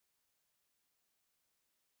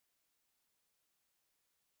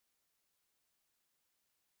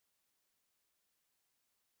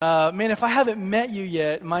Man, if I haven't met you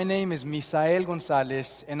yet, my name is Misael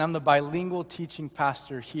Gonzalez, and I'm the bilingual teaching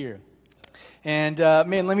pastor here. And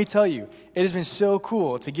man, let me tell you, it has been so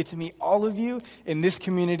cool to get to meet all of you in this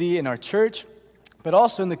community, in our church, but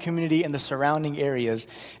also in the community and the surrounding areas.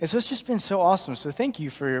 And so it's just been so awesome. So thank you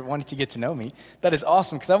for wanting to get to know me. That is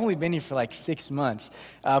awesome, because I've only been here for like 6 months,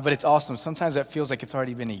 but it's awesome. Sometimes that feels like it's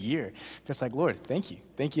already been a year. It's like, Lord, thank you.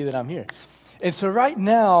 Thank you that I'm here. And so right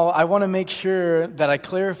now, I want to make sure that I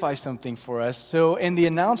clarify something for us. So in the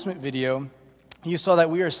announcement video, you saw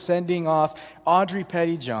that we are sending off Audrey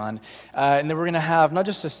Pettyjohn, and then we're going to have not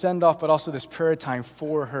just a send-off, but also this prayer time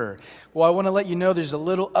for her. Well, I want to let you know there's a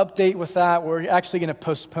little update with that. We're actually going to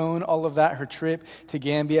postpone all of that. Her trip to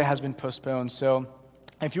Gambia has been postponed, so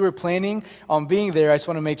if you were planning on being there, I just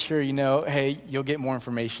want to make sure you know, hey, you'll get more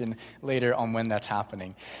information later on when that's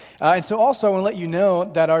happening. And so also I want to let you know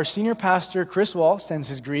that our senior pastor, Chris Wall, sends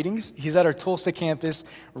his greetings. He's at our Tulsa campus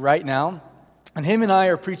right now. And him and I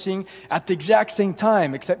are preaching at the exact same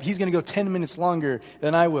time, except he's going to go 10 minutes longer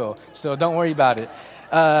than I will. So don't worry about it.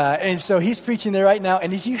 And so he's preaching there right now.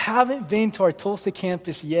 And if you haven't been to our Tulsa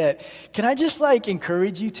campus yet, can I just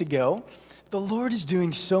encourage you to go? The Lord is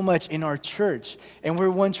doing so much in our church, and we're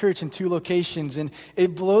one church in 2 locations, and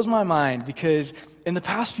it blows my mind because in the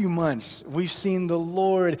past few months, we've seen the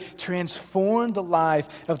Lord transform the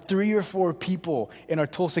life of 3 or 4 people in our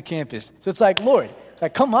Tulsa campus. So it's like, Lord,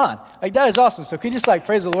 come on. That is awesome. So can you just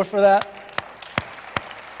praise the Lord for that?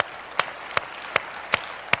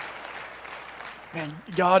 Man,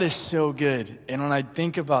 God is so good, and when I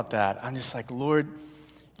think about that, I'm just like, Lord,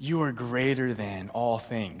 you are greater than all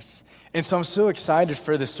things. And so I'm so excited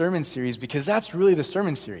for the sermon series because that's really the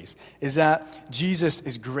sermon series, is that Jesus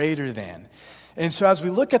is greater than. And so as we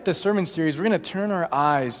look at the sermon series, we're going to turn our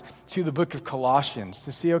eyes to the book of Colossians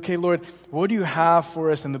to see, okay, Lord, what do you have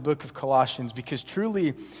for us in the book of Colossians? Because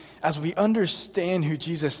truly, as we understand who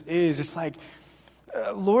Jesus is, it's like,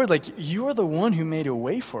 Lord, you are the one who made a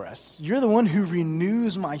way for us. You're the one who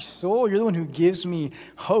renews my soul. You're the one who gives me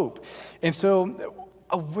hope. And so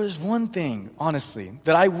there's one thing, honestly,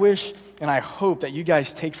 that I wish and I hope that you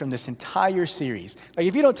guys take from this entire series.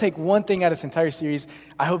 If you don't take one thing out of this entire series,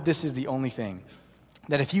 I hope this is the only thing.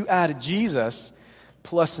 That if you add Jesus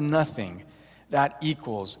plus nothing, that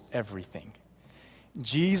equals everything.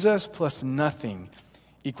 Jesus plus nothing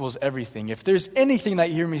equals everything. If there's anything that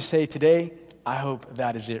you hear me say today, I hope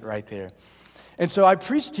that is it right there. And so I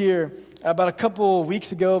preached here about a couple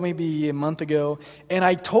weeks ago, maybe a month ago, and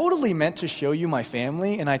I totally meant to show you my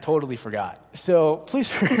family, and I totally forgot. So please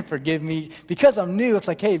forgive me. Because I'm new, it's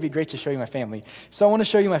like, hey, it'd be great to show you my family. So I want to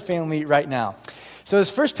show you my family right now. So this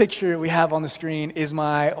first picture we have on the screen is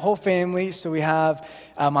my whole family. So we have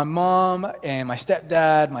my mom and my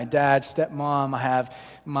stepdad, my dad, stepmom. I have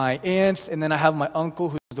my aunts, and then I have my uncle,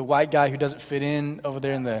 who's the white guy who doesn't fit in over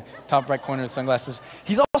there in the top right corner with sunglasses.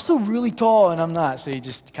 He's also really tall, and I'm not, so he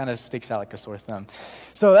just kind of sticks out like a sore thumb.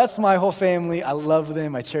 So that's my whole family. I love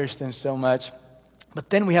them. I cherish them so much. But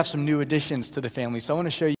then we have some new additions to the family. So I want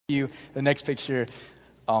to show you the next picture.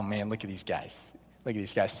 Oh, man, look at these guys. Look at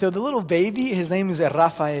these guys. So the little baby, his name is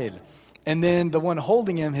Rafael. And then the one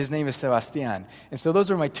holding him, his name is Sebastian. And so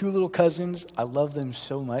those are my 2 little cousins. I love them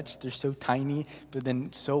so much. They're so tiny, but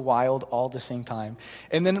then so wild all at the same time.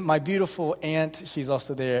 And then my beautiful aunt, she's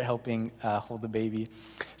also there helping hold the baby.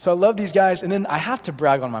 So I love these guys. And then I have to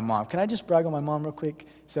brag on my mom. Can I just brag on my mom real quick?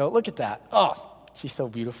 So look at that. Oh, she's so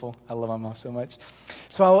beautiful. I love my mom so much.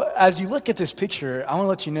 So as you look at this picture, I want to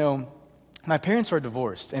let you know, my parents are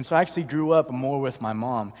divorced. And so I actually grew up more with my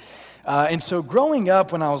mom. And so growing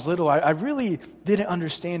up when I was little, I really didn't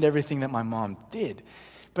understand everything that my mom did.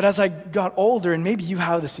 But as I got older, and maybe you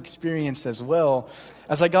have this experience as well,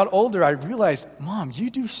 as I got older, I realized, Mom, you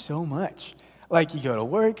do so much. You go to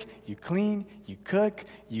work, you clean, you cook,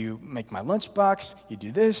 you make my lunchbox, you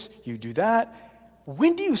do this, you do that.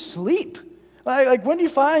 When do you sleep? When do you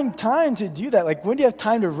find time to do that? When do you have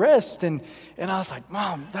time to rest? And I was like,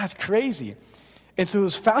 Mom, that's crazy. And so it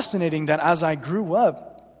was fascinating that as I grew up,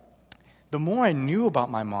 the more I knew about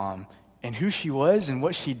my mom and who she was and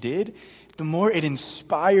what she did, the more it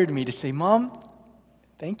inspired me to say, Mom,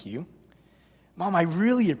 thank you. Mom, I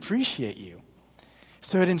really appreciate you.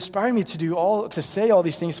 So it inspired me to say all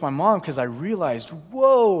these things to my mom because I realized,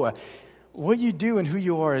 whoa, what you do and who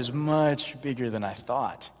you are is much bigger than I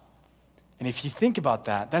thought. And if you think about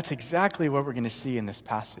that, that's exactly what we're going to see in this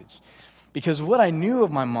passage. Because what I knew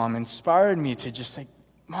of my mom inspired me to just say,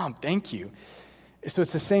 Mom, thank you. So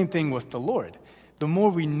it's the same thing with the Lord. The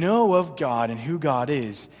more we know of God and who God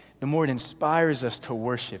is, the more it inspires us to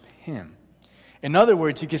worship Him. In other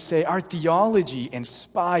words, you could say our theology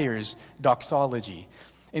inspires doxology.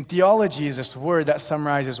 And theology is this word that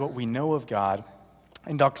summarizes what we know of God,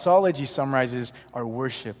 and doxology summarizes our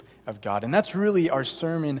worship of God. And that's really our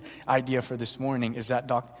sermon idea for this morning, is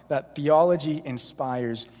that theology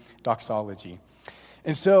inspires doxology.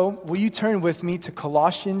 And so, will you turn with me to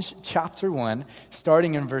Colossians chapter 1,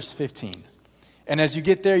 starting in verse 15. And as you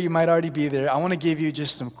get there, you might already be there. I want to give you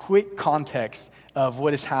just some quick context of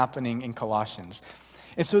what is happening in Colossians.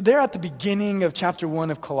 And so there at the beginning of chapter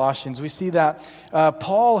 1 of Colossians, we see that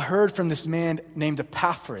Paul heard from this man named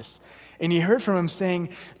Epaphras. And he heard from him saying,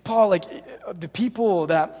 Paul, like the people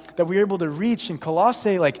that we were able to reach in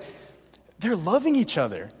Colossae, like they're loving each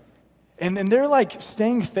other. And they're like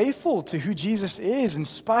staying faithful to who Jesus is in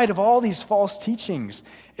spite of all these false teachings.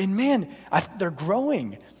 And man, they're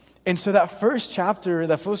growing. And so that first chapter,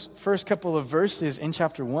 that first couple of verses in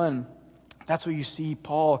chapter 1, that's what you see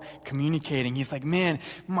Paul communicating. He's like, man,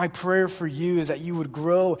 my prayer for you is that you would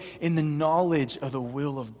grow in the knowledge of the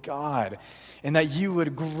will of God, and that you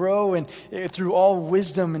would grow through all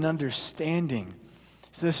wisdom and understanding.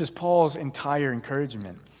 So this is Paul's entire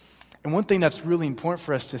encouragement. And one thing that's really important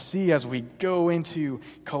for us to see as we go into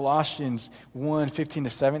Colossians 1, 15 to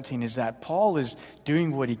 17 is that Paul is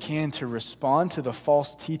doing what he can to respond to the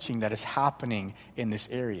false teaching that is happening in this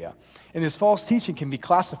area. And this false teaching can be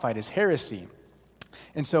classified as heresy.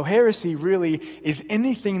 And so heresy really is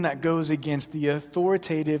anything that goes against the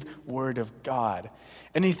authoritative word of God,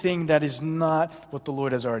 anything that is not what the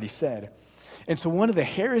Lord has already said. And so one of the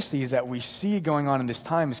heresies that we see going on in this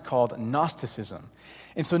time is called Gnosticism.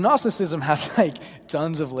 And so Gnosticism has like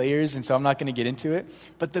tons of layers, and so I'm not going to get into it.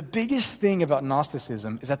 But the biggest thing about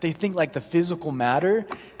Gnosticism is that they think like the physical matter,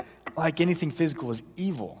 like anything physical, is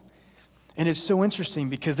evil. And it's so interesting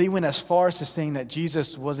because they went as far as to saying that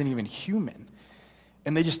Jesus wasn't even human.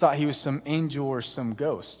 And they just thought he was some angel or some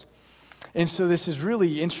ghost. And so this is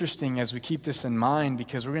really interesting as we keep this in mind,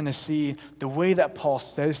 because we're going to see the way that Paul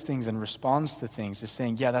says things and responds to things is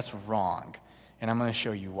saying, yeah, that's wrong. And I'm going to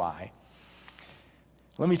show you why.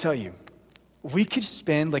 Let me tell you, we could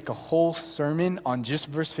spend like a whole sermon on just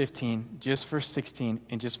verse 15, just verse 16,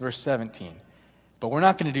 and just verse 17. But we're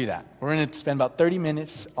not going to do that. We're going to spend about 30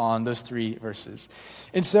 minutes on those three verses.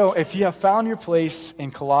 And so if you have found your place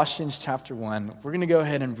in Colossians chapter 1, we're going to go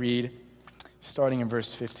ahead and read starting in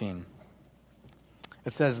verse 15.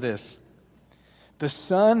 It says this: "The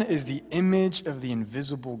Son is the image of the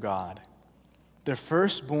invisible God, the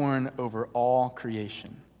firstborn over all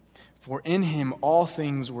creation. For in him all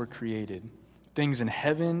things were created, things in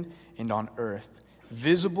heaven and on earth,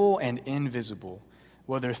 visible and invisible,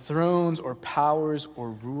 whether thrones or powers or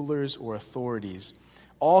rulers or authorities.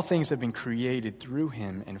 All things have been created through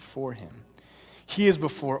him and for him. He is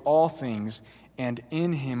before all things, and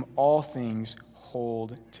in him all things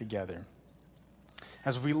hold together."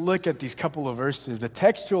 As we look at these couple of verses, the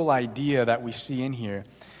textual idea that we see in here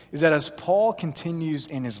is that as Paul continues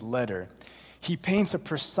in his letter, he paints a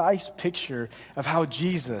precise picture of how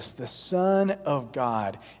Jesus, the Son of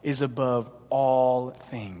God, is above all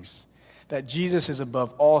things. That Jesus is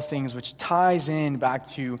above all things, which ties in back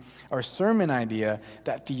to our sermon idea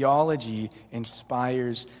that theology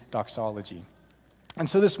inspires doxology. And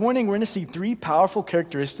so this morning, we're going to see three powerful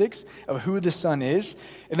characteristics of who the Son is,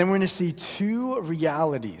 and then we're going to see two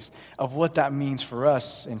realities of what that means for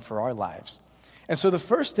us and for our lives. And so the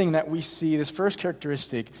first thing that we see, this first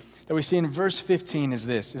characteristic that we see in verse 15 is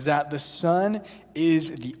this, is that the Son is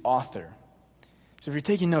the author. So if you're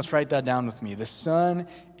taking notes, write that down with me. The Son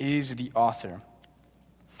is the author.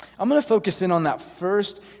 I'm going to focus in on that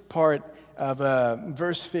first part of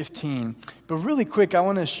verse 15. But really quick, I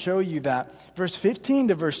want to show you that verse 15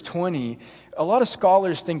 to verse 20, a lot of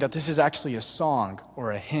scholars think that this is actually a song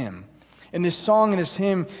or a hymn. And this song and this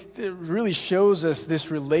hymn, it really shows us this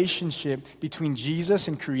relationship between Jesus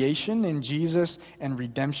and creation and Jesus and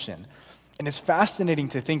redemption. And it's fascinating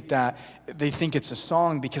to think that they think it's a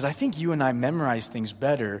song, because I think you and I memorize things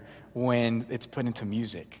better when it's put into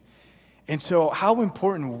music. And so how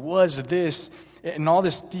important was this and all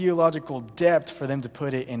this theological depth for them to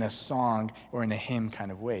put it in a song or in a hymn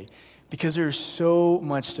kind of way? Because there's so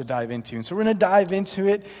much to dive into. And so we're going to dive into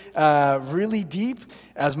it really deep,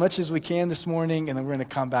 as much as we can this morning, and then we're going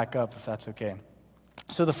to come back up if that's okay.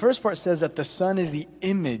 So the first part says that the Son is the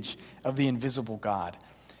image of the invisible God.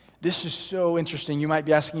 This is so interesting. You might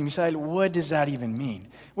be asking me, what does that even mean?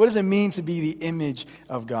 What does it mean to be the image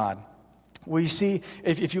of God? Well, you see,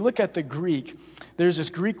 if you look at the Greek, there's this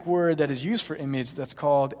Greek word that is used for image that's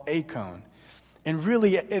called eikon. And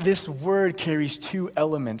really, this word carries two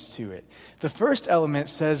elements to it. The first element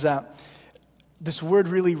says that this word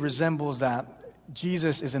really resembles that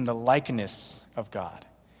Jesus is in the likeness of God.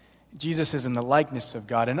 Jesus is in the likeness of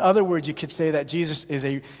God. In other words, you could say that Jesus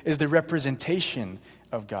is the representation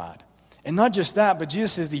of God. And not just that, but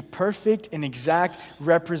Jesus is the perfect and exact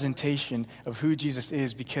representation of who Jesus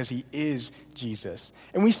is because he is Jesus.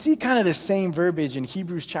 And we see kind of the same verbiage in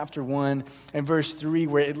Hebrews chapter 1 and verse 3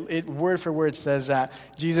 where it word for word says that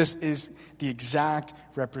Jesus is the exact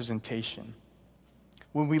representation.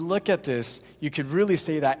 When we look at this, you could really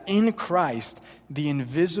say that in Christ, the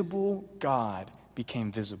invisible God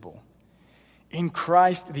became visible. In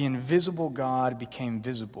Christ, the invisible God became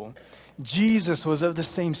visible. Jesus was of the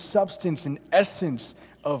same substance and essence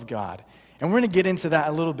of God. And we're going to get into that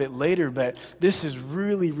a little bit later, but this is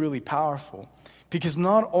really, really powerful. Because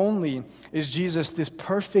not only is Jesus this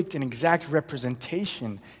perfect and exact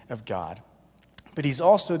representation of God, but he's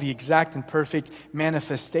also the exact and perfect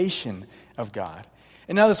manifestation of God.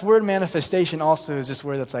 And now this word manifestation also is this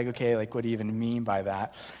word that's like, okay, like what do you even mean by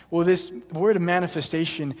that? Well, this word of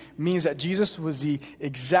manifestation means that Jesus was the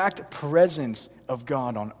exact presence of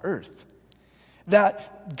God on earth.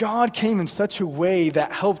 That God came in such a way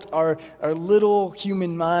that helped our little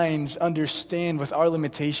human minds understand with our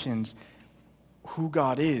limitations who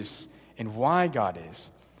God is and why God is.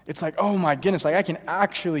 It's like, oh my goodness, like I can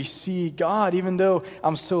actually see God even though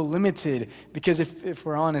I'm so limited. Because if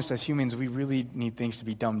we're honest as humans, we really need things to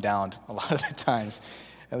be dumbed down a lot of the times.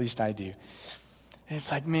 At least I do. And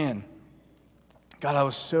it's like, man, God, I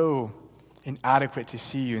was so inadequate to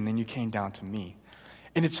see you and then you came down to me.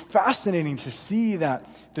 And it's fascinating to see that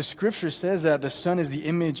the scripture says that the Son is the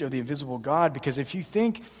image of the invisible God, because if you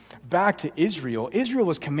think back to Israel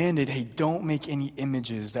was commanded, hey, don't make any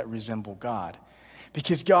images that resemble God.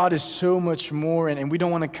 Because God is so much more, and we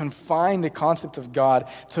don't want to confine the concept of God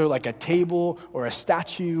to like a table or a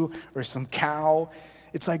statue or some cow.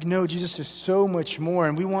 It's like, no, Jesus is so much more,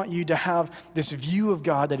 and we want you to have this view of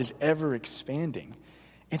God that is ever expanding.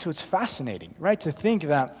 And so it's fascinating, right, to think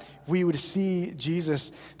that we would see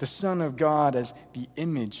Jesus, the Son of God, as the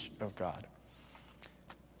image of God.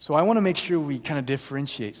 So I want to make sure we kind of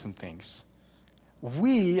differentiate some things.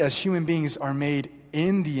 We, as human beings, are made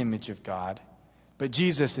in the image of God, but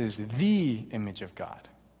Jesus is the image of God.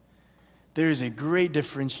 There is a great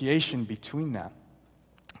differentiation between that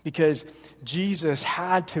because Jesus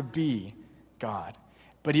had to be God,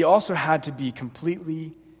 but he also had to be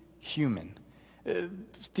completely human.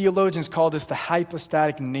 Theologians call this the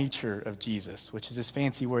hypostatic nature of Jesus, which is this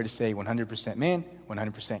fancy word to say 100% man,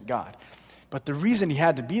 100% God. But the reason he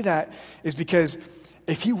had to be that is because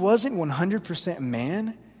if he wasn't 100%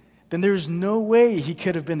 man, then there's no way he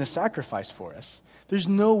could have been the sacrifice for us. There's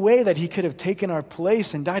no way that he could have taken our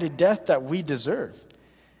place and died a death that we deserve.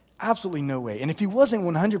 Absolutely no way. And if he wasn't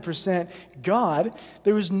 100% God,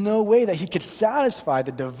 there was no way that he could satisfy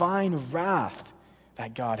the divine wrath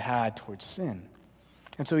that God had towards sin.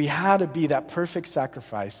 And so he had to be that perfect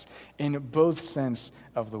sacrifice in both sense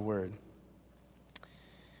of the word.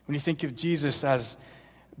 When you think of Jesus as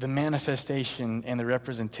the manifestation and the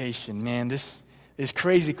representation, man, this is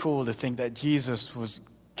crazy cool to think that Jesus was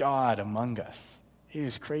God among us. He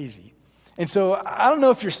was crazy. And so I don't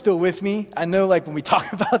know if you're still with me. I know like when we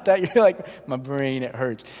talk about that, you're like, my brain, it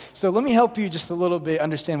hurts. So let me help you just a little bit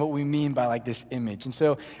understand what we mean by like this image. And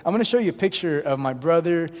so I'm going to show you a picture of my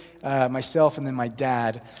brother, myself, and then my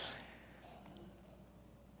dad.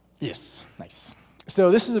 Yes, nice. So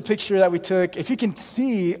this is a picture that we took. If you can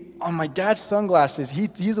see on my dad's sunglasses,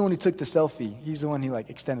 he's the one who took the selfie. He's the one who like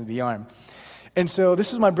extended the arm. And so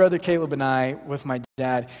this is my brother Caleb and I with my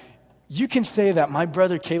dad. You can say that my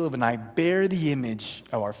brother Caleb and I bear the image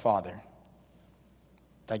of our father.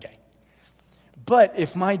 That guy. But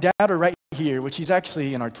if my dad are right here, which he's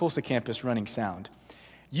actually in our Tulsa campus running sound,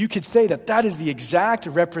 you could say that that is the exact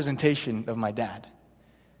representation of my dad.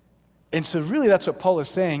 And so really that's what Paul is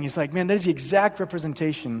saying. He's like, man, that is the exact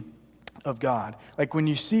representation of God. Like when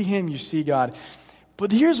you see him, you see God.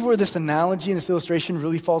 But here's where this analogy and this illustration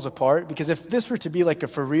really falls apart, because if this were to be like a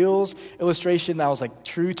for reals illustration that was like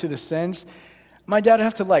true to the sense, my dad would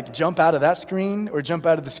have to like jump out of that screen or jump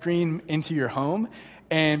out of the screen into your home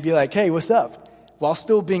and be like, hey, what's up? While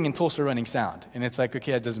still being in Tulsa running sound. And it's like,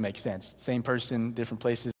 okay, that doesn't make sense. Same person, different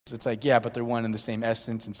places. It's like, yeah, but they're one and the same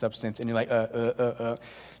essence and substance. And you're like,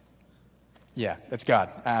 Yeah, that's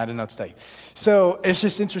God. I don't know what to tell you. So it's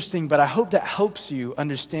just interesting, but I hope that helps you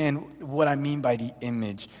understand what I mean by the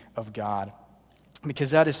image of God,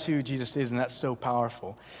 because that is who Jesus is, and that's so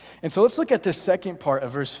powerful. And so let's look at this second part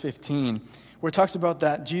of verse 15, where it talks about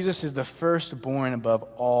that Jesus is the firstborn above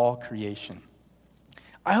all creation.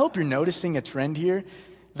 I hope you're noticing a trend here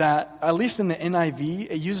that, at least in the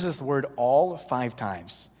NIV, it uses this word all 5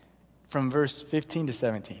 times, from verse 15 to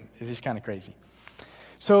 17. It's just kind of crazy.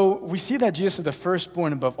 So we see that Jesus is the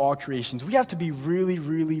firstborn above all creations. We have to be really,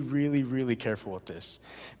 really, really, really careful with this.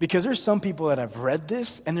 Because there's some people that have read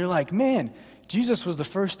this and they're like, man, Jesus was the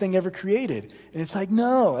first thing ever created. And it's like,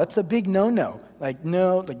 no, that's a big no-no.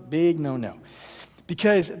 Big no-no.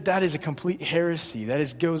 Because that is a complete heresy.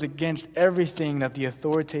 That goes against everything that the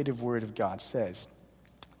authoritative word of God says.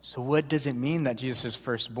 So what does it mean that Jesus is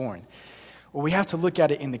firstborn? Well, we have to look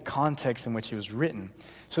at it in the context in which it was written.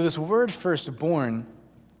 So this word firstborn,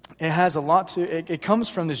 it has a lot to it. It comes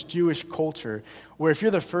from this Jewish culture where if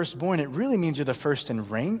you're the firstborn, it really means you're the first in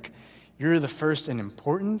rank, you're the first in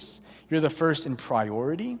importance, you're the first in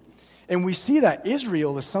priority. And we see that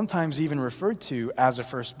Israel is sometimes even referred to as a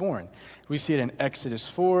firstborn. We see it in Exodus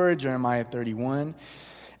 4, Jeremiah 31.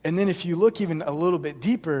 And then if you look even a little bit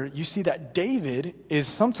deeper, you see that David is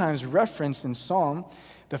sometimes referenced in Psalm,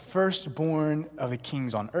 the firstborn of the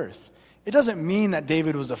kings on earth. It doesn't mean that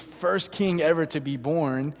David was the first king ever to be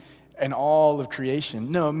born in all of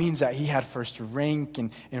creation. No, it means that he had first rank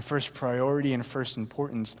and first priority and first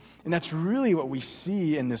importance. And that's really what we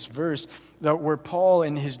see in this verse, that where Paul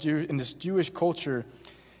in this Jewish culture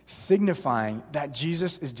signifying that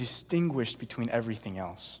Jesus is distinguished between everything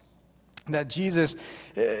else. That Jesus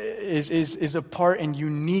is apart and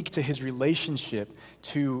unique to his relationship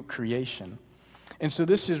to creation. And so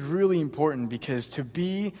this is really important because to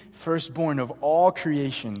be firstborn of all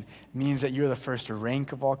creation means that you're the first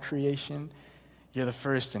rank of all creation. You're the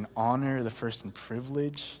first in honor, the first in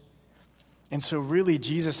privilege. And so really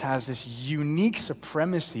Jesus has this unique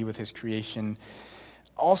supremacy with his creation,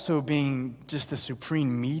 also being just the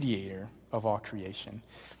supreme mediator of all creation.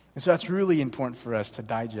 And so that's really important for us to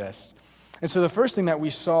digest. And so the first thing that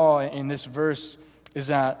we saw in this verse is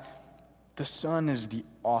that the Son is the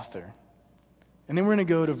author. And then we're going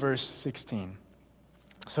to go to verse 16.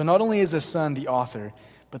 So not only is the Son the author,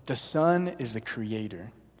 but the Son is the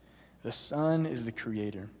creator. The Son is the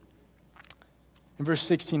creator. In verse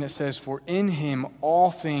 16 it says, "For in him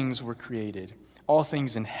all things were created, all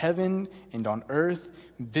things in heaven and on earth,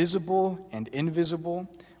 visible and invisible,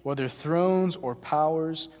 whether thrones or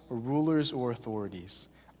powers or rulers or authorities.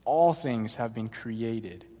 All things have been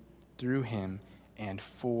created through him and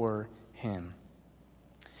for him."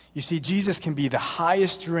 You see, Jesus can be the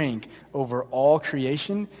highest rank over all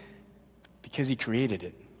creation because he created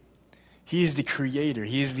it. He is the creator.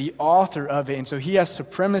 He is the author of it. And so he has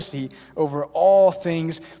supremacy over all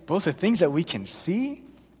things, both the things that we can see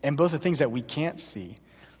and both the things that we can't see.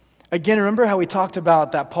 Again, remember how we talked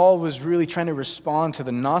about that Paul was really trying to respond to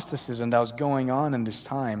the Gnosticism that was going on in this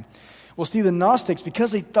time. Well, see, the Gnostics,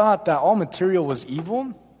 because they thought that all material was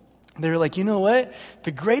evil, they were like, you know what?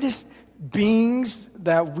 The greatest beings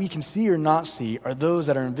that we can see or not see are those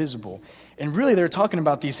that are invisible. And really they're talking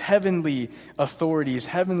about these heavenly authorities,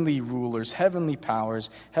 heavenly rulers, heavenly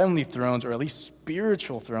powers, heavenly thrones, or at least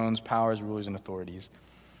spiritual thrones, powers, rulers, and authorities.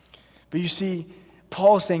 But you see,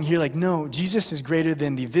 Paul is saying here, like, no, Jesus is greater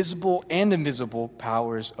than the visible and invisible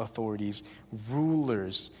powers, authorities,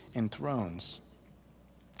 rulers, and thrones.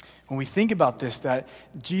 When we think about this, that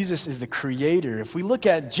Jesus is the creator, if we look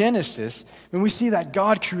at Genesis, then we see that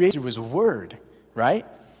God created his word, right?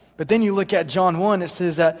 But then you look at John 1, it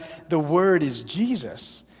says that the word is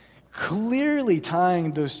Jesus, clearly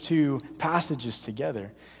tying those two passages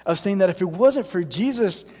together. Of saying that if it wasn't for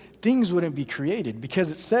Jesus, things wouldn't be created, because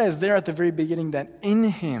it says there at the very beginning that in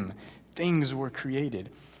him things were created.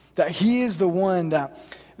 That he is the one that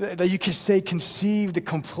you could say conceived the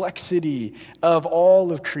complexity of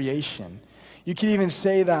all of creation. You could even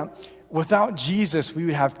say that without Jesus, we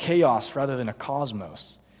would have chaos rather than a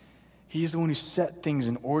cosmos. He's the one who set things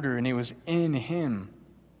in order, and it was in him,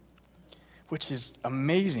 which is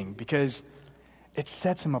amazing because it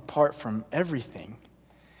sets him apart from everything.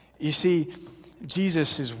 You see,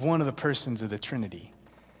 Jesus is one of the persons of the Trinity.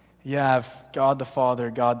 You have God the Father,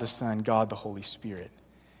 God the Son, God the Holy Spirit.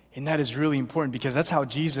 And that is really important because that's how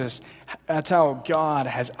God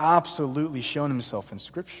has absolutely shown himself in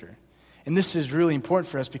Scripture. And this is really important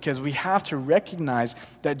for us because we have to recognize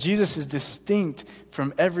that Jesus is distinct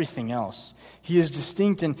from everything else. He is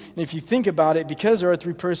distinct, and if you think about it, because there are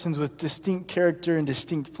three persons with distinct character and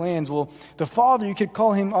distinct plans, well, the Father, you could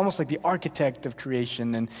call him almost like the architect of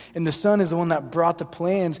creation, and the Son is the one that brought the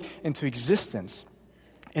plans into existence.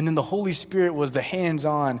 And then the Holy Spirit was the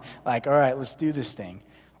hands-on, like, all right, let's do this thing.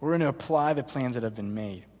 We're going to apply the plans that have been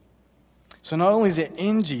made. So not only is it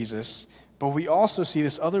in Jesus, but we also see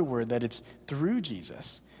this other word that it's through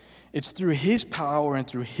Jesus. It's through his power and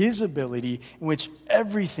through his ability in which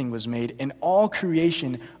everything was made, and all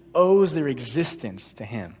creation owes their existence to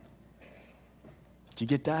him. Do you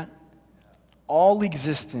get that? All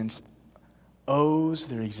existence owes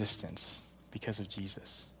their existence because of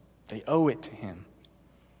Jesus. They owe it to him.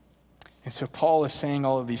 And so Paul is saying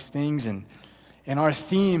all of these things, and our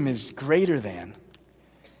theme is greater than.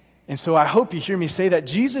 And so I hope you hear me say that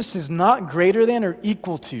Jesus is not greater than or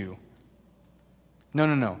equal to.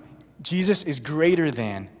 No. Jesus is greater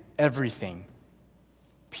than everything,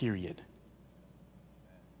 period.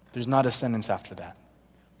 There's not a sentence after that.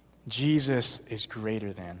 Jesus is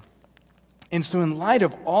greater than. And so in light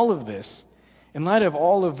of all of this, in light of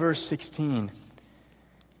all of verse 16,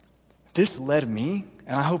 this led me,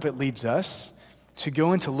 and I hope it leads us, to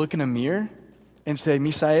go and to look in a mirror and say,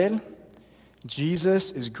 Misael,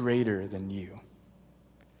 Jesus is greater than you.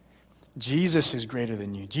 Jesus is greater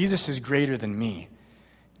than you. Jesus is greater than me.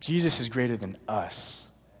 Jesus is greater than us.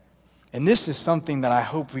 And this is something that I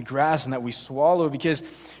hope we grasp and that we swallow, because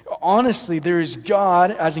honestly, there is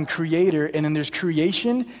God as in creator, and then there's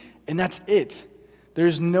creation, and that's it.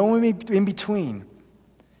 There's no in between.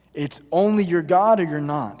 It's only you're God or you're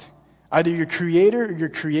not. Either you're creator or you're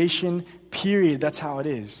creation, period. That's how it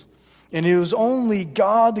is. And it was only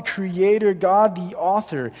God, the creator, God, the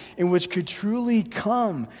author, in which could truly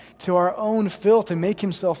come to our own filth and make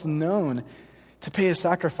himself known to pay a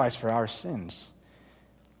sacrifice for our sins.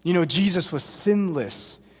 You know, Jesus was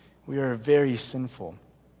sinless. We are very sinful.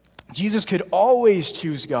 Jesus could always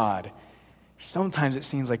choose God. Sometimes it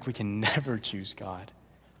seems like we can never choose God.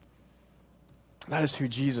 That is who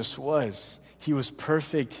Jesus was. He was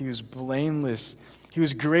perfect. He was blameless. He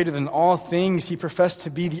was greater than all things. He professed to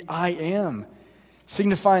be the I am,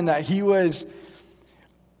 signifying that he was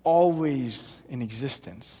always in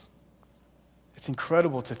existence. It's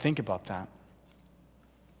incredible to think about that.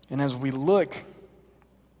 And as we look,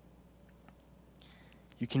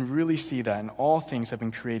 you can really see that, and all things have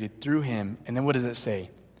been created through him. And then what does it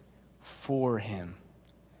say? For him.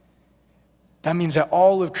 That means that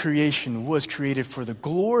all of creation was created for the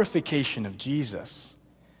glorification of Jesus.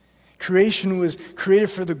 Creation was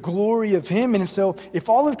created for the glory of him. And so if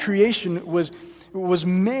all of creation was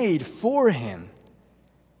made for him,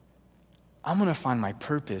 I'm going to find my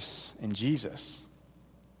purpose in Jesus.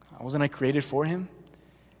 Wasn't I created for him?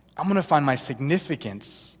 I'm going to find my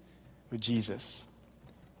significance with Jesus.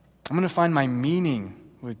 I'm going to find my meaning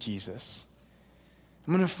with Jesus.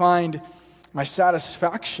 I'm going to find my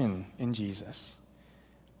satisfaction in Jesus.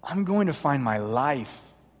 I'm going to find my life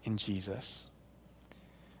in Jesus.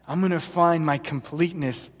 I'm going to find my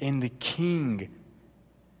completeness in the King,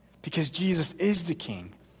 because Jesus is the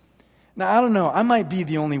King. Now, I don't know, I might be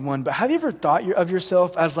the only one, but have you ever thought of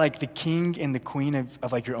yourself as like the king and the queen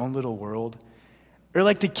of like your own little world? Or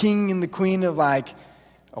like the king and the queen of like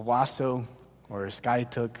Owasso or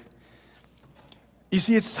Skiatook? You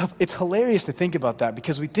see, it's hilarious to think about that,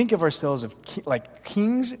 because we think of ourselves as like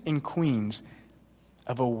kings and queens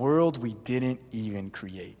of a world we didn't even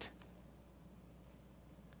create.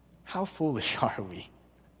 How foolish are we?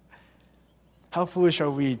 How foolish are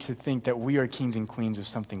we to think that we are kings and queens of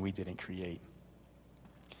something we didn't create?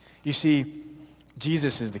 You see,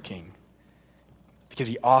 Jesus is the king because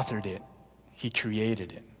he authored it. He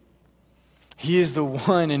created it. He is the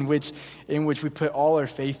one in which we put all our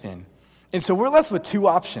faith in. And so we're left with two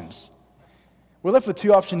options. We're left with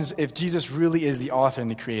two options if Jesus really is the author and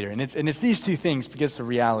the creator. And it's these two things, because it's a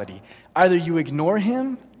reality. Either you ignore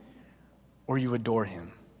him or you adore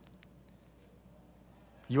him.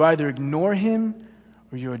 You either ignore him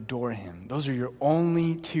or you adore him. Those are your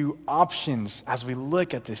only two options as we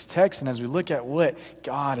look at this text and as we look at what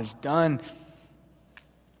God has done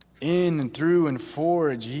in and through and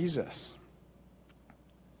for Jesus.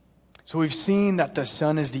 So we've seen that the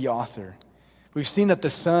Son is the author. We've seen that the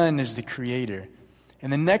Son is the creator.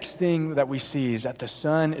 And the next thing that we see is that the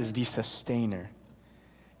Son is the sustainer.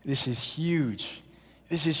 This is huge.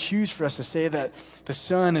 This is huge for us to say that the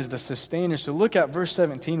Son is the sustainer. So look at verse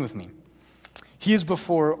 17 with me. He is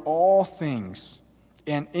before all things,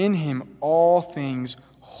 and in him all things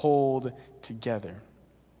hold together.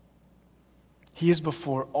 He is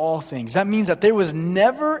before all things. That means that there was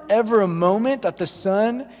never, ever a moment that the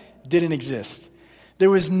Son didn't exist. There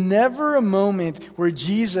was never a moment where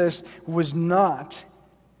Jesus was not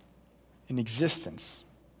in existence.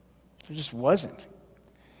 There just wasn't.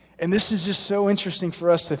 And this is just so interesting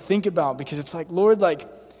for us to think about, because it's like, Lord, like,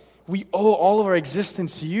 we owe all of our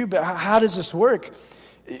existence to you, but how does this work?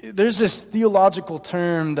 There's this theological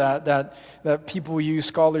term that people use,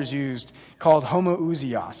 scholars used, called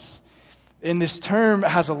homoousios. And this term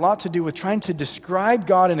has a lot to do with trying to describe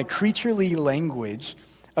God in a creaturely language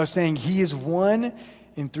of saying he is one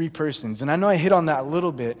in three persons. And I know I hit on that a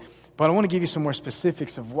little bit, but I want to give you some more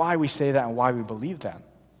specifics of why we say that and why we believe that.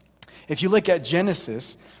 If you look at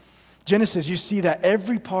Genesis Genesis, you see that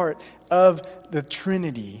every part of the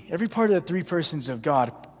Trinity, every part of the three persons of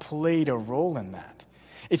God played a role in that.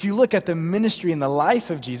 If you look at the ministry and the life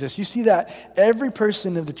of Jesus, you see that every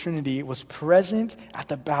person of the Trinity was present at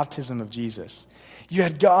the baptism of Jesus. You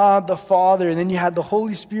had God the Father, and then you had the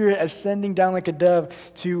Holy Spirit ascending down like a dove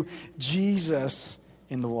to Jesus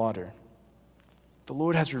in the water. The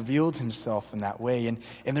Lord has revealed himself in that way,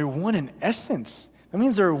 and they're one in essence. That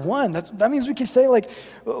means they're one. That means we can say, like,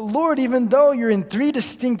 Lord, even though you're in three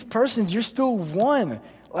distinct persons, you're still one,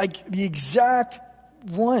 like the exact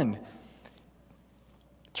one.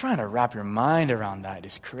 Trying to wrap your mind around that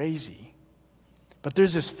is crazy. But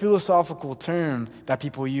there's this philosophical term that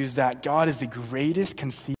people use that God is the greatest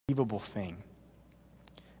conceivable thing,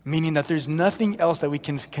 meaning that there's nothing else that we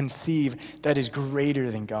can conceive that is greater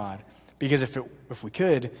than God. Because if we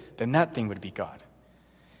could, then that thing would be God.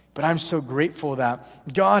 But I'm so grateful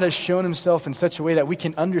that God has shown himself in such a way that we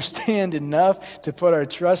can understand enough to put our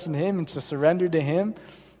trust in him and to surrender to him,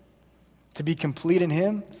 to be complete in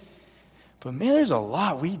him. But man, there's a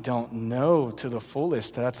lot we don't know to the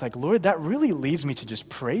fullest. That's like, Lord, that really leads me to just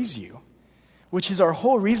praise you, which is our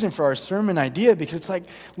whole reason for our sermon idea, because it's like,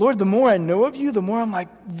 Lord, the more I know of you, the more I'm like,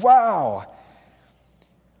 wow.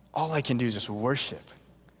 All I can do is just worship.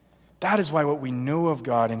 That is why what we know of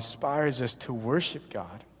God inspires us to worship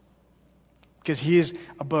God, because he is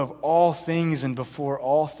above all things and before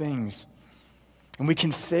all things. And we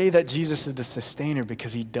can say that Jesus is the sustainer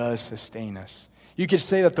because he does sustain us. You could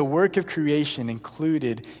say that the work of creation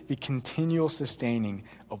included the continual sustaining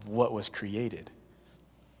of what was created.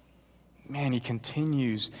 Man, he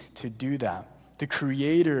continues to do that. The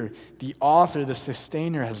creator, the author, the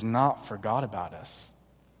sustainer has not forgot about us.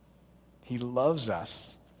 He loves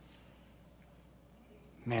us.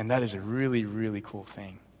 Man, that is a really, really cool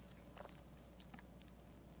thing.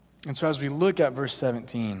 And so as we look at verse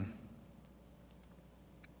 17,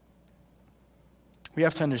 we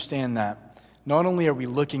have to understand that not only are we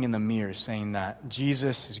looking in the mirror saying that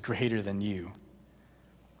Jesus is greater than you,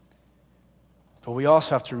 but we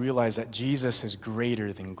also have to realize that Jesus is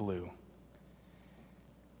greater than glue.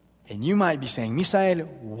 And you might be saying, Misael,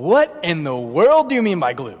 what in the world do you mean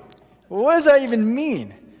by glue? What does that even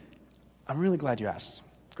mean? I'm really glad you asked.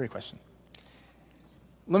 Great question.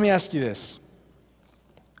 Let me ask you this.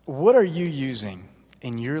 What are you using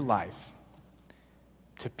in your life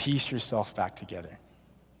to piece yourself back together?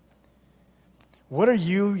 What are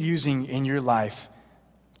you using in your life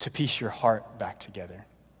to piece your heart back together?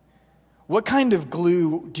 What kind of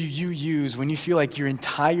glue do you use when you feel like your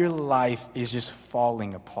entire life is just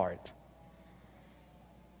falling apart?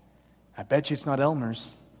 I bet you it's not Elmer's.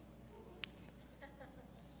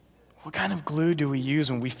 What kind of glue do we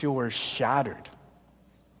use when we feel we're shattered?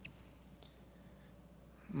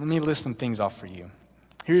 Let me list some things off for you.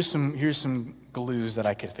 Here's some glues that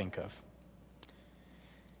I could think of.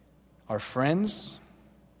 Our friends,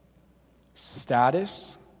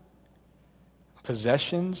 status,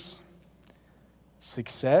 possessions,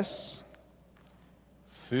 success,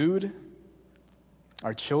 food,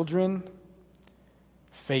 our children,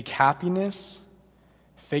 fake happiness,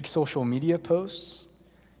 fake social media posts,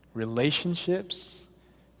 relationships,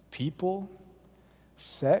 people,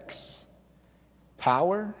 sex,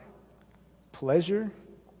 power, pleasure.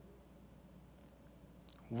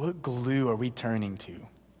 What glue are we turning to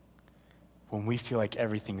when we feel like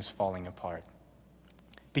everything is falling apart?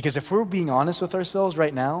 Because if we're being honest with ourselves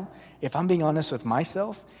right now, if I'm being honest with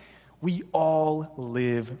myself, we all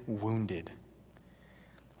live wounded.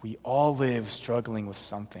 We all live struggling with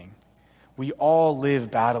something. We all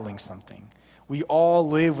live battling something. We all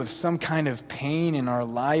live with some kind of pain in our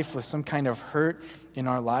life, with some kind of hurt in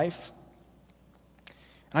our life.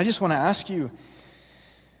 And I just want to ask you,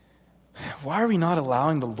 why are we not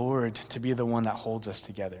allowing the Lord to be the one that holds us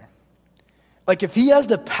together? Like, if he has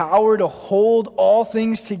the power to hold all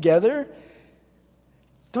things together,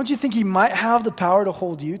 don't you think he might have the power to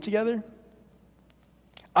hold you together?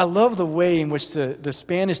 I love the way in which the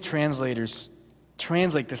Spanish translators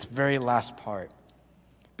translate this very last part.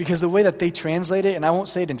 Because the way that they translate it, and I won't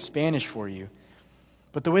say it in Spanish for you,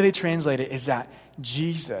 but the way they translate it is that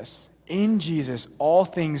in Jesus, all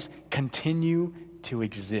things continue to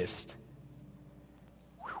exist.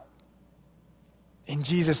 In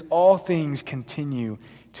Jesus, all things continue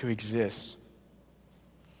to exist.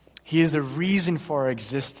 He is the reason for our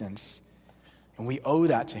existence, and we owe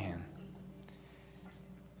that to him.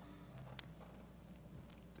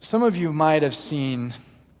 Some of you might have seen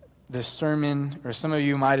this sermon, or some of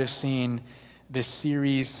you might have seen this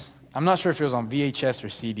series. I'm not sure if it was on VHS or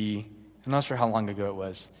CD. I'm not sure how long ago it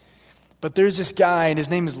was. But there's this guy, and his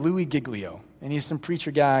name is Louis Giglio. and he's some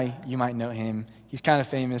preacher guy. You might know him. He's kind of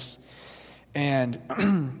famous. And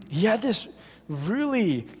he had this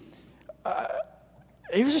really,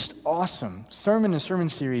 it was just awesome sermon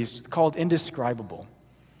series called Indescribable.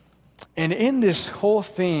 And in this whole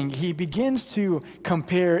thing, he begins to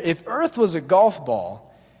compare if Earth was a golf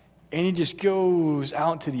ball, and he just goes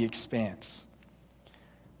out to the expanse.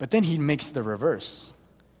 But then he makes the reverse.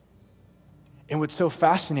 And what's so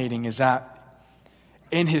fascinating is that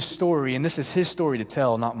in his story, and this is his story to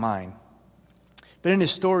tell, not mine, but in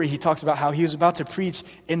his story, he talks about how he was about to preach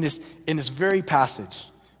in this very passage,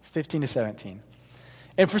 15 to 17.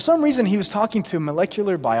 And for some reason, he was talking to a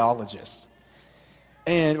molecular biologist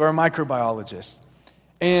or a microbiologist.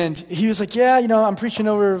 And he was like, yeah, I'm preaching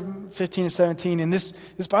over 15 and 17. And this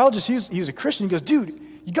biologist, he was a Christian. He goes, dude,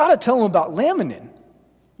 you got to tell them about laminin.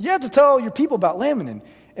 You have to tell your people about laminin.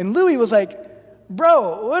 And Louis was like,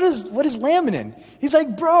 bro, what is laminin? He's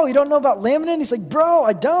like, bro, you don't know about laminin? He's like, bro,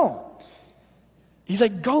 I don't. He's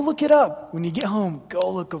like, go look it up. When you get home,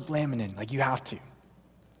 go look up laminin. Like, you have to.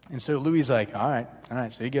 And so Louis is like, all right.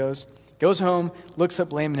 So he goes home, looks up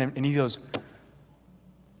laminin, and he goes,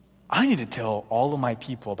 I need to tell all of my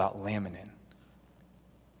people about laminin.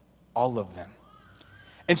 All of them.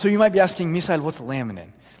 And so you might be asking, Misael, what's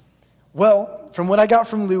laminin? Well, from what I got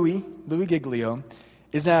from Louis Giglio,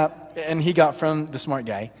 is that, and he got from the smart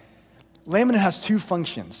guy, laminin has two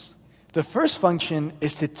functions. The first function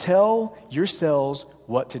is to tell your cells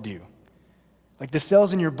what to do. Like the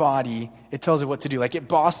cells in your body, it tells it what to do. Like it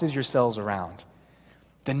bosses your cells around.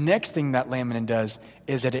 The next thing that laminin does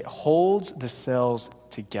is that it holds the cells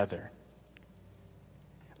together.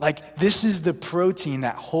 Like this is the protein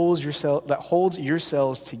that holds your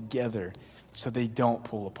cells together so they don't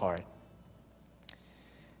pull apart.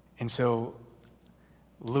 And so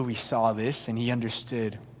Louis saw this and he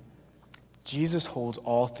understood Jesus holds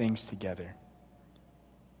all things together.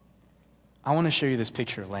 I want to show you this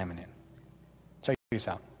picture of laminin. Check this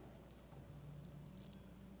out.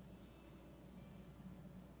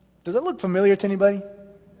 Does that look familiar to anybody?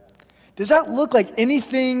 Does that look like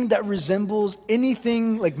anything that resembles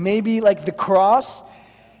anything, like maybe like the cross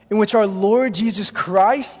in which our Lord Jesus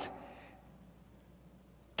Christ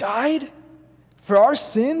died for our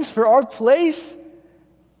sins, for our place,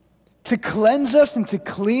 to cleanse us and to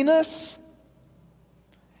clean us?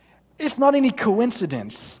 It's not any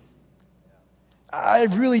coincidence. I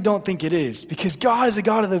really don't think it is, because God is the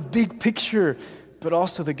God of the big picture, but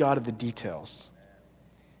also the God of the details.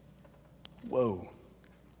 Whoa.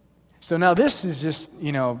 So now this is just,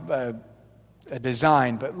 a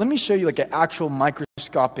design, but let me show you like an actual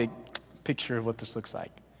microscopic picture of what this looks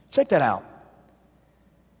like. Check that out.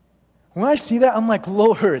 When I see that, I'm like,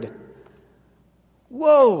 Lord,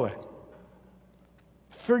 whoa,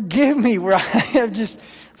 forgive me where I have just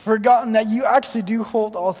forgotten that you actually do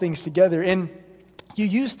hold all things together. And you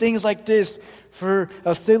use things like this for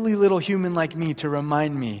a silly little human like me to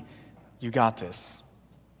remind me, you got this.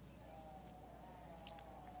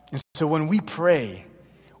 And so when we pray,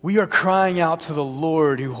 we are crying out to the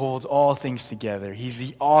Lord who holds all things together. He's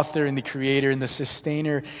the author and the creator and the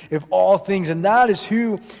sustainer of all things. And that is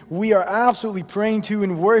who we are absolutely praying to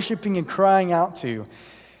and worshiping and crying out to.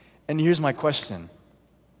 And here's my question.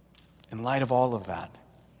 In light of all of that,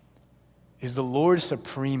 is the Lord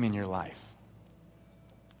supreme in your life?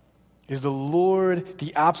 Is the Lord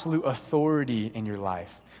the absolute authority in your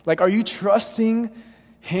life? Like, are you trusting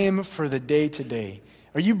Him for the day-to-day?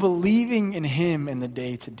 Are you believing in Him in the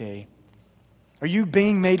day-to-day? Are you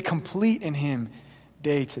being made complete in Him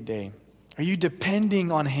day-to-day? Are you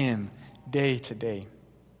depending on Him day-to-day?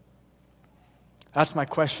 That's my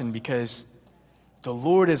question, because the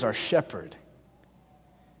Lord is our shepherd.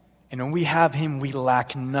 And when we have Him, we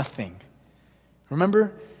lack nothing.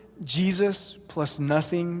 Remember, Jesus plus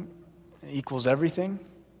nothing equals everything.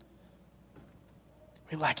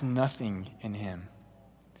 We lack nothing in Him.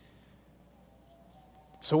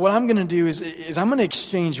 So what I'm going to do is I'm going to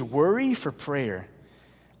exchange worry for prayer.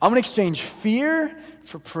 I'm going to exchange fear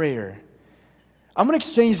for prayer. I'm going to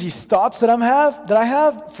exchange these thoughts that I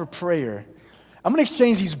have for prayer. I'm going to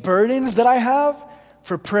exchange these burdens that I have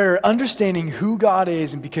for prayer, understanding who God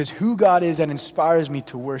is, and because who God is, that inspires me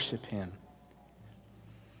to worship Him.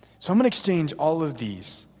 So I'm going to exchange all of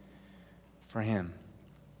these for Him.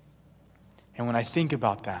 And when I think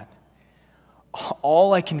about that,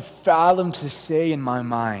 all I can fathom to say in my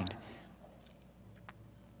mind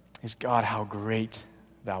is, God, how great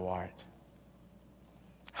Thou art.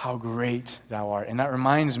 How great Thou art. And that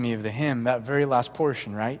reminds me of the hymn, that very last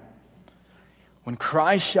portion, right? When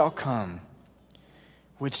Christ shall come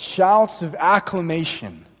with shouts of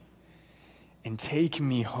acclamation and take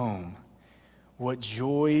me home, what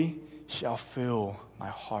joy shall fill my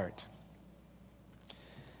heart.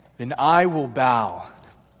 Then I will bow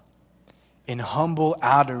in humble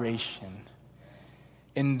adoration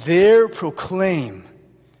and there proclaim,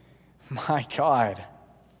 my God,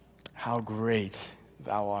 how great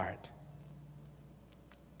thou art.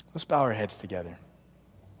 Let's bow our heads together.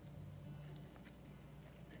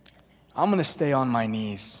 I'm going to stay on my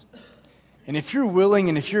knees. And if you're willing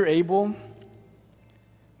and if you're able,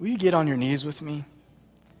 will you get on your knees with me?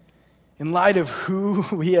 In light of who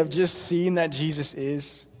we have just seen that Jesus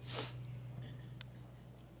is.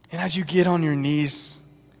 And as you get on your knees,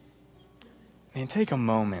 man, take a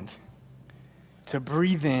moment to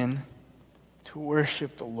breathe in, to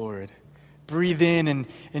worship the Lord. Breathe in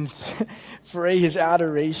and pray his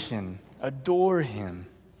adoration. Adore him.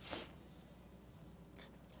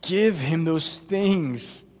 Give him those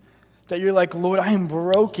things that you're like, Lord, I am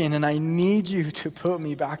broken and I need you to put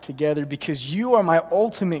me back together because you are my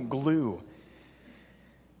ultimate glue.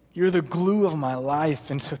 You're the glue of my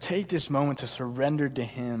life. And so take this moment to surrender to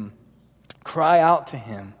him. Cry out to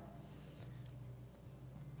him.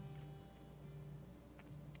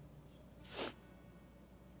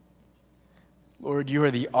 Lord, you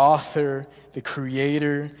are the author, the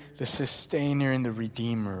creator, the sustainer, and the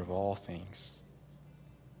redeemer of all things.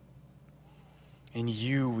 In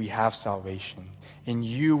you we have salvation. In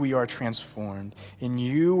you we are transformed. In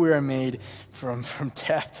you we are made from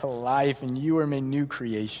death to life. And you are made new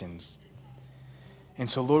creations. And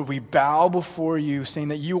so, Lord, we bow before you, saying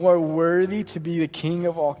that you are worthy to be the King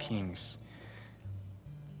of all kings.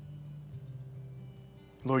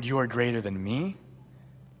 Lord, you are greater than me.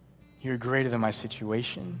 You're greater than my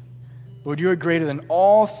situation. Lord, you are greater than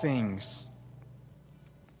all things.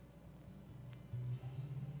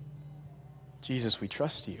 Jesus, we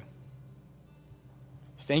trust you.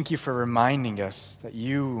 Thank you for reminding us that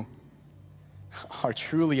you are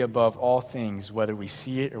truly above all things, whether we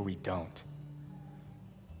see it or we don't.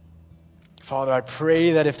 Father, I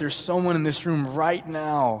pray that if there's someone in this room right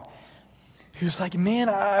now who's like, man,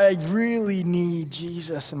 I really need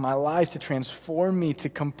Jesus in my life to transform me, to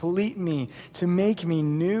complete me, to make me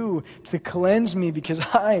new, to cleanse me because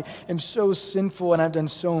I am so sinful and I've done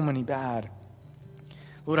so many bad.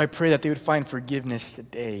 Lord, I pray that they would find forgiveness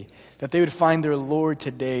today, that they would find their Lord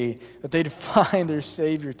today, that they'd find their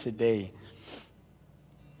Savior today.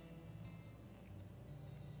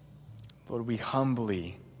 Lord, we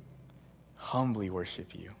humbly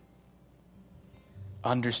worship you,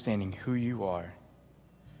 understanding who you are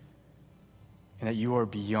and that you are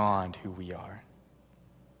beyond who we are.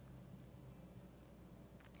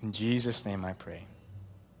 In Jesus' name I pray.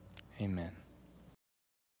 Amen.